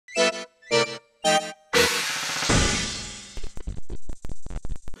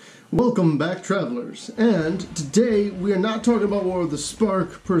Welcome back, travelers, and today we are not talking about War of the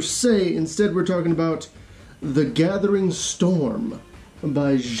Spark per se. Instead, we're talking about The Gathering Storm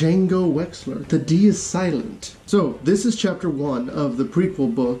by Django Wexler. The D is silent. So this is chapter 1 of the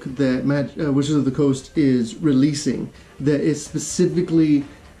prequel book that Wizards of the Coast is releasing, that is specifically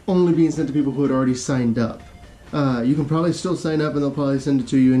only being sent to people who had already signed up. You can probably still sign up and they'll probably send it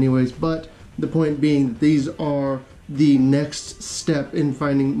to you anyways, but the point being that these are the next step in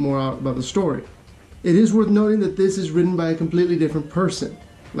finding more out about the story. It is worth noting that this is written by a completely different person.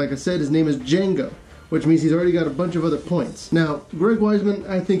 Like I said, his name is Django, which means he's already got a bunch of other points. Now, Greg Weisman,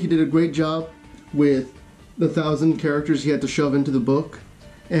 I think he did a great job with the 1,000 characters he had to shove into the book,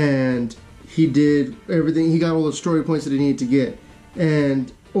 and he did everything. He got all the story points that he needed to get. And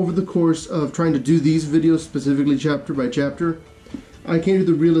over the course of trying to do these videos, specifically chapter by chapter, I came to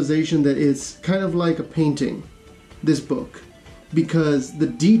the realization that it's kind of like a painting, this book, because the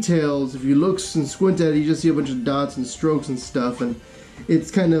details, if you look and squint at it, you just see a bunch of dots and strokes and stuff, and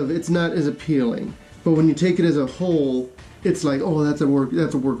it's not as appealing. But when you take it as a whole, it's like, oh, that's a work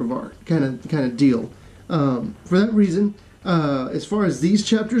of art kind of deal. For that reason, as far as these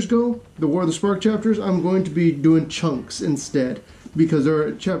chapters go, the War of the Spark chapters, I'm going to be doing chunks instead, because there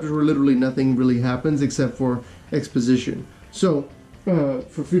are chapters where literally nothing really happens except for exposition. So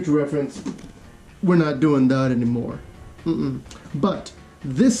for future reference, we're not doing that anymore. But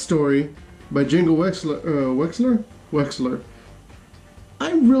this story by Django Wexler,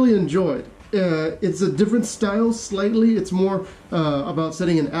 I really enjoyed. It's a different style slightly. It's more about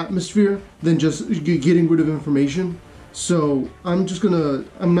setting an atmosphere than just getting rid of information. So I'm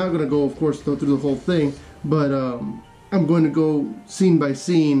not gonna go, of course, through the whole thing, but I'm going to go scene by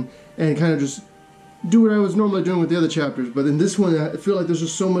scene and kind of just do what I was normally doing with the other chapters. But in this one, I feel like there's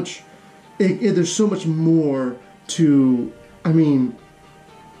just so much. There's so much more to. I mean,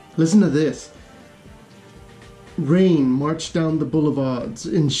 listen to this. Rain marched down the boulevards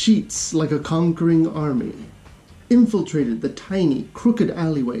in sheets like a conquering army, infiltrated the tiny, crooked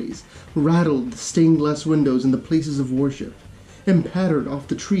alleyways, rattled the stained glass windows in the places of worship, and pattered off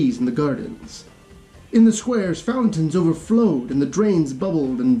the trees in the gardens. In the squares, fountains overflowed, and the drains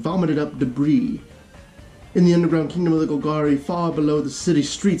bubbled and vomited up debris. In the underground kingdom of the Golgari, far below the city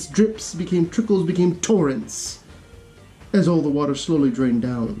streets, trickles became torrents, as all the water slowly drained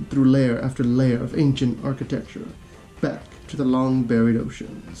down through layer after layer of ancient architecture, back to the long-buried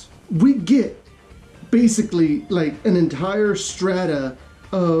oceans. We get basically like an entire strata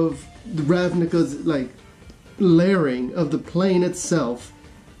of Ravnica's layering of the plane itself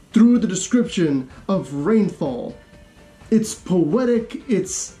through the description of rainfall. It's poetic,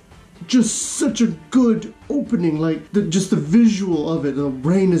 it's just such a good opening, just the visual of it. The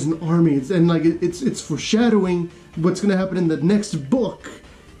rain is an army, it's foreshadowing what's gonna happen in the next book,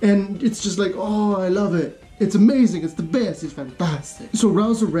 and it's just like, oh, I love it. It's amazing, it's the best, it's fantastic. So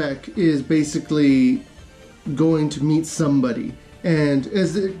Rauzarek is basically going to meet somebody, and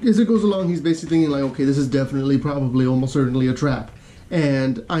as it goes along, he's basically thinking like, okay, this is definitely, probably, almost certainly a trap,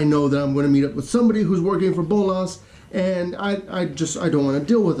 and I know that I'm going to meet up with somebody who's working for Bolas, and I don't want to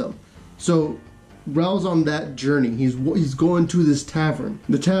deal with them. So Raul's on that journey. He's going to this tavern.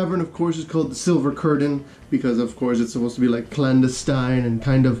 The tavern, of course, is called the Silver Curtain because, of course, it's supposed to be like clandestine and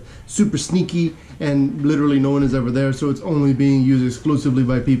kind of super sneaky, and literally no one is ever there, so it's only being used exclusively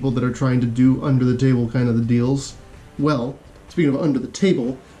by people that are trying to do under the table kind of the deals. Well, speaking of under the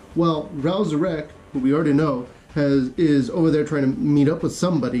table, well, Rauzarek, who we already know, is over there trying to meet up with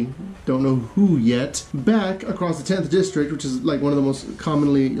somebody, don't know who yet, back across the 10th district, which is like one of the most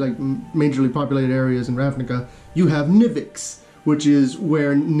commonly, majorly populated areas in Ravnica. You have Nivix, which is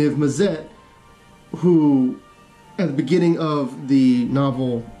where Niv Mizzet, who at the beginning of the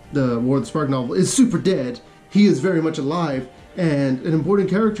novel, the War of the Spark novel, is super dead. He is very much alive and an important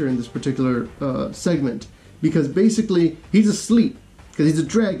character in this particular segment, because basically he's asleep because he's a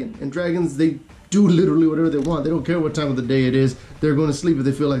dragon, and dragons, they do literally whatever they want. They don't care what time of the day it is. They're going to sleep if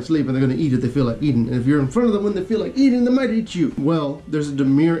they feel like sleep, and they're going to eat if they feel like eating. And if you're in front of them when they feel like eating, they might eat you. Well, there's a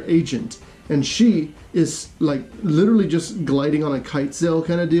Demir agent, and she is literally just gliding on a kite sail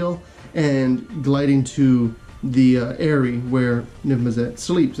kind of deal, and gliding to the Eyrie where Niv Mizzet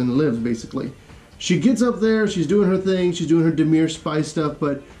sleeps and lives, basically. She gets up there, she's doing her thing, she's doing her Demir spy stuff,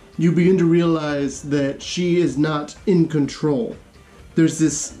 but you begin to realize that she is not in control. There's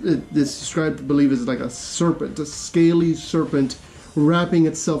this described to believe is like a serpent, a scaly serpent wrapping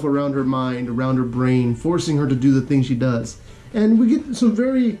itself around her mind, around her brain, forcing her to do the things she does. And we get some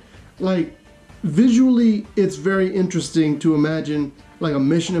very, visually, it's very interesting to imagine like a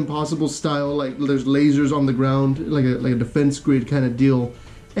Mission Impossible style, like there's lasers on the ground, like a defense grid kind of deal,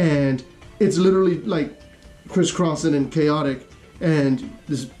 and it's literally like crisscrossing and chaotic, and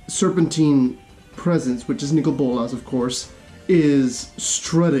this serpentine presence, which is Nicol Bolas, of course, is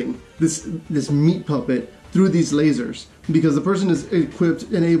strutting this meat puppet through these lasers, because the person is equipped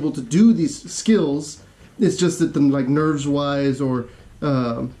and able to do these skills. It's just that them, like, nerves wise or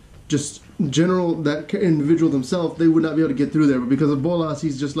just general, that individual themselves, they would not be able to get through there. But because of Bolas,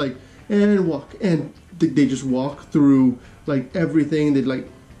 he's just like, and walk, and they just walk through like everything. They'd like,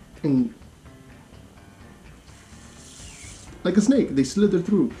 and like a snake, they slither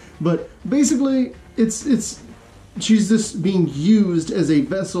through. But basically, she's just being used as a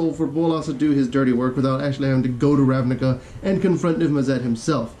vessel for Bolas to do his dirty work without actually having to go to Ravnica and confront Niv-Mizzet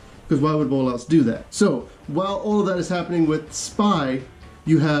himself. Because why would Bolas do that? So, while all of that is happening with Spy,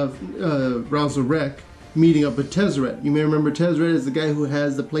 you have Ral Zarek meeting up with Tezzeret. You may remember Tezzeret is the guy who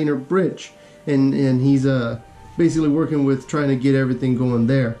has the planar bridge, and he's basically working with trying to get everything going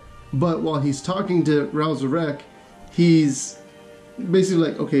there. But while he's talking to Ral Zarek, he's basically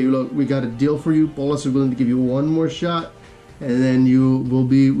like, okay, look, we got a deal for you. Bolas is willing to give you one more shot, and then you'll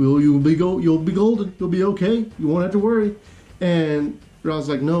be golden. You'll be okay. You won't have to worry. And Ral's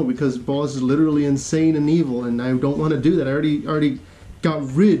like, no, because Bolas is literally insane and evil, and I don't want to do that. I already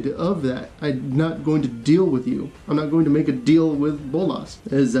got rid of that. I'm not going to deal with you. I'm not going to make a deal with Bolas,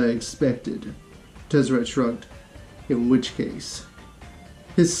 as I expected. Tezzeret shrugged. In which case,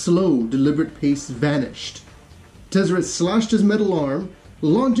 his slow, deliberate pace vanished. Tezzeret slashed his metal arm,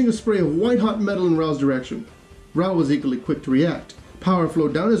 launching a spray of white-hot metal in Ral's direction. Ral was equally quick to react. Power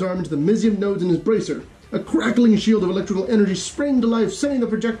flowed down his arm into the Mizium nodes in his bracer. A crackling shield of electrical energy sprang to life, sending the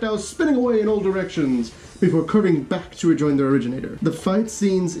projectiles spinning away in all directions, before curving back to rejoin their originator. The fight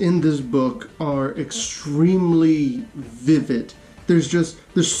scenes in this book are extremely vivid. There's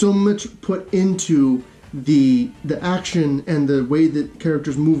so much put into the action and the way that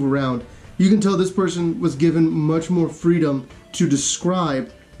characters move around. You can tell this person was given much more freedom to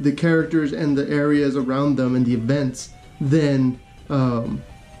describe the characters and the areas around them and the events than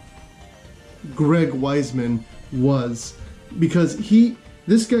Greg Wiseman was. Because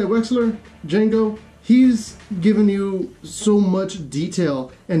this guy Wexler, Django, he's given you so much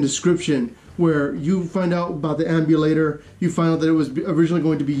detail and description, where you find out about the ambulator, you find out that it was originally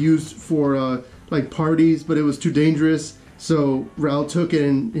going to be used for like parties, but it was too dangerous. So Ral took it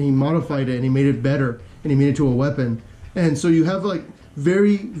and he modified it and he made it better and he made it to a weapon. And so you have like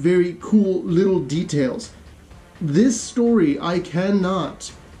very, very cool little details. This story I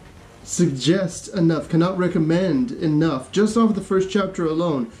cannot suggest enough, cannot recommend enough, just off the first chapter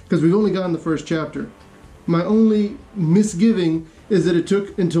alone, because we've only gotten the first chapter. My only misgiving is that it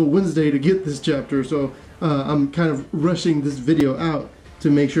took until Wednesday to get this chapter, so I'm kind of rushing this video out to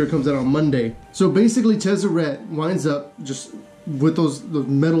make sure it comes out on Monday. So basically Tezzeret winds up just with those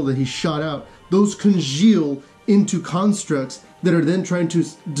metal that he shot out, those congeal into constructs that are then trying to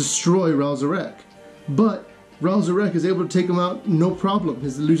destroy Ral Zarek. But Ral Zarek is able to take him out no problem.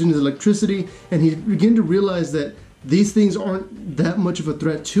 His illusion is electricity, and he began to realize that these things aren't that much of a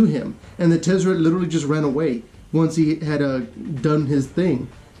threat to him, and that Tezzeret literally just ran away once he had done his thing.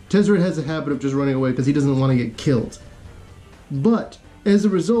 Tezzeret has a habit of just running away because he doesn't want to get killed. But as a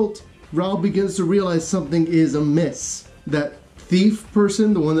result, Ral begins to realize something is amiss. That thief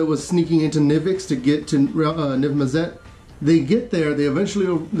person, the one that was sneaking into Nivix to get to Niv-Mizzet, they get there, they eventually,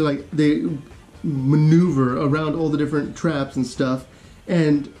 like, they maneuver around all the different traps and stuff,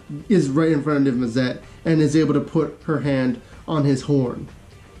 and is right in front of Niv-Mizzet, and is able to put her hand on his horn.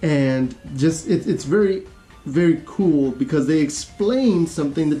 And just, it's very, very cool, because they explain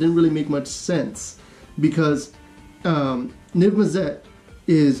something that didn't really make much sense. Because Niv-Mizzet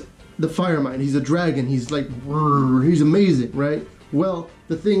is the fire mind. He's a dragon. He's like, he's amazing, right? Well,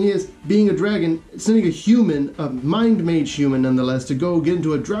 the thing is, being a dragon, sending a human, a mind mage human nonetheless, to go get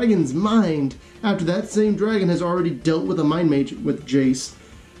into a dragon's mind after that same dragon has already dealt with a mind mage with Jace,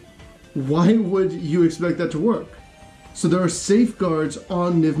 why would you expect that to work? So there are safeguards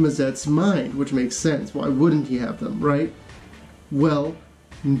on Niv-Mizzet's mind, which makes sense. Why wouldn't he have them, right? Well,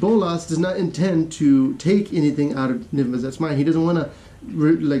 Bolas does not intend to take anything out of Niv-Mizzet's mind. He doesn't want to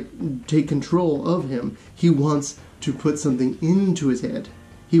take control of him. He wants to put something into his head.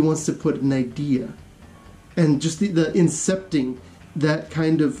 He wants to put an idea. And just the incepting that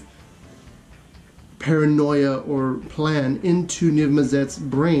kind of paranoia or plan into Niv-Mizzet's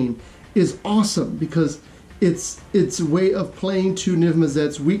brain is awesome, because it's a way of playing to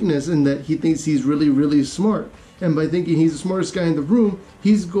Niv-Mizzet's weakness in that he thinks he's really, really smart. And by thinking he's the smartest guy in the room,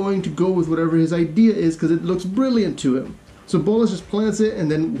 he's going to go with whatever his idea is because it looks brilliant to him. So Bolas just plants it, and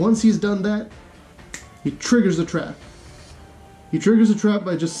then once he's done that, he triggers the trap. He triggers a trap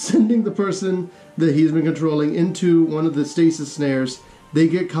by just sending the person that he's been controlling into one of the stasis snares. They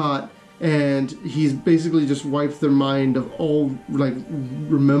get caught, and he's basically just wiped their mind of all like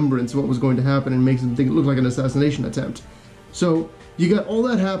remembrance of what was going to happen and makes them think it looked like an assassination attempt. So you got all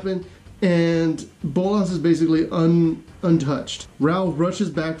that happen, and Bolas is basically untouched. Ral rushes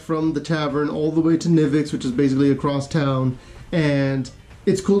back from the tavern all the way to Nivix, which is basically across town, and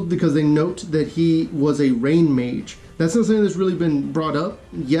it's cool because they note that he was a rain mage. That's not something that's really been brought up.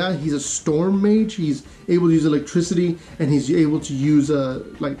 Yeah, he's a storm mage. He's able to use electricity, and he's able to use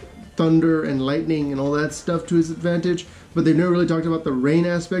like thunder and lightning and all that stuff to his advantage. But they've never really talked about the rain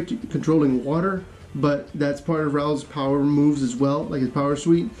aspect, controlling water. But that's part of Ral's power moves as well, like his power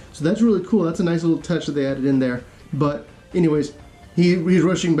suite. So that's really cool. That's a nice little touch that they added in there. But anyways, he's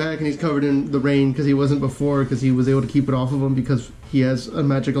rushing back and he's covered in the rain because he wasn't before, because he was able to keep it off of him because he has a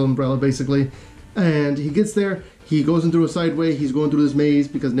magical umbrella basically. And he gets there, he goes in through a side way, he's going through this maze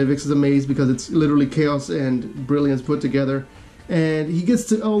because Nivix is a maze because it's literally chaos and brilliance put together. And he gets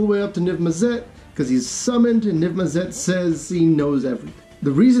to all the way up to Niv-Mizzet because he's summoned, and Niv-Mizzet says he knows everything.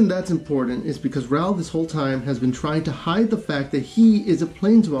 The reason that's important is because Ral this whole time has been trying to hide the fact that he is a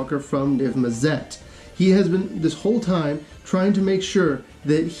planeswalker from Niv-Mizzet. He has been this whole time trying to make sure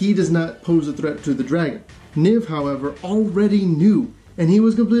that he does not pose a threat to the dragon. Niv, however, already knew, and he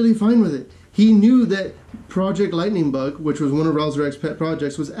was completely fine with it. He knew that Project Lightning Bug, which was one of Ralzrak's pet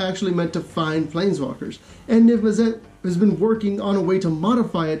projects, was actually meant to find planeswalkers, and Niv-Mizzet has been working on a way to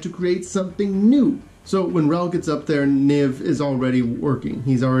modify it to create something new. So when Ral gets up there, Niv is already working.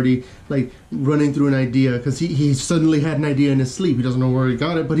 He's already like running through an idea because he suddenly had an idea in his sleep. He doesn't know where he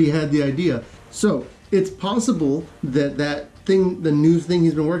got it, but he had the idea. So it's possible that that thing, the new thing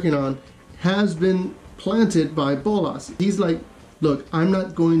he's been working on, has been planted by Bolas. He's like, look, I'm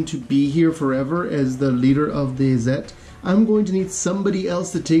not going to be here forever as the leader of the Izzet. I'm going to need somebody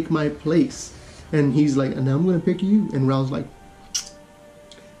else to take my place. And he's like, and I'm going to pick you. And Ral's like,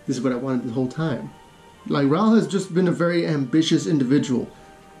 this is what I wanted the whole time. Like, Ral has just been a very ambitious individual.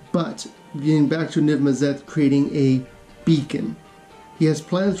 But getting back to Niv-Mizzet creating a beacon. He has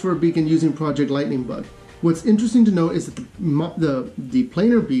plans for a beacon using Project Lightning Bug. What's interesting to note is that the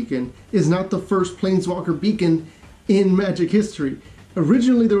planar beacon is not the first planeswalker beacon in Magic history.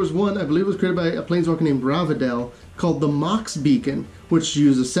 Originally there was one, I believe it was created by a planeswalker named Ravidel, called the Mox Beacon, which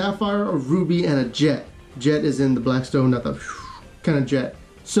used a sapphire, a ruby, and a jet. Jet is in the Blackstone, not the kind of jet.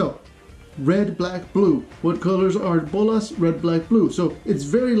 So, red, black, blue. What colors are Bolas? Red, black, blue. So it's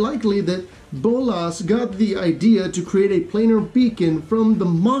very likely that Bolas got the idea to create a planar beacon from the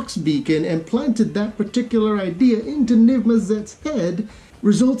Mox Beacon and planted that particular idea into Niv-Mizzet's head,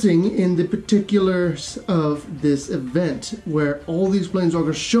 resulting in the particulars of this event where all these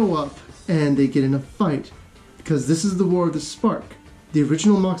planeswalkers show up and they get in a fight. Because this is the War of the Spark. The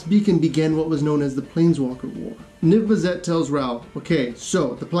original Mox Beacon began what was known as the Planeswalker War. Niv-Mizzet tells Ral, okay,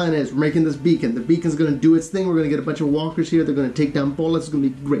 so the plan is we're making this beacon. The beacon's going to do its thing. We're going to get a bunch of walkers here. They're going to take down Bolas. It's going to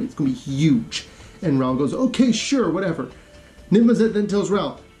be great. It's going to be huge. And Ral goes, okay, sure, whatever. Niv-Mizzet then tells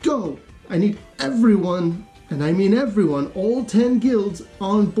Ral, go. I need everyone, and I mean everyone, all 10 guilds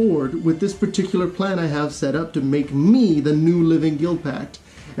on board with this particular plan I have set up to make me the new living guild pact.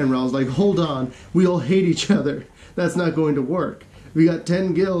 And Ral's like, hold on, we all hate each other. That's not going to work. We got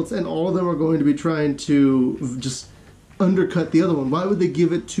 10 guilds and all of them are going to be trying to just undercut the other one. Why would they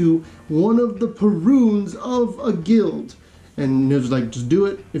give it to one of the Perunes of a guild? And Niv's like, just do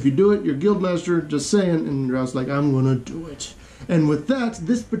it. If you do it, you're guildmaster, just saying. And Ral's like, I'm gonna do it. And with that,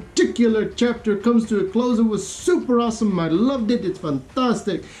 this particular chapter comes to a close. It was super awesome. I loved it. It's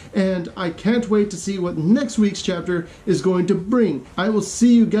fantastic. And I can't wait to see what next week's chapter is going to bring. I will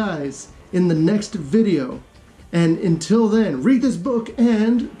see you guys in the next video. And until then, read this book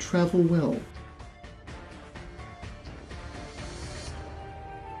and travel well.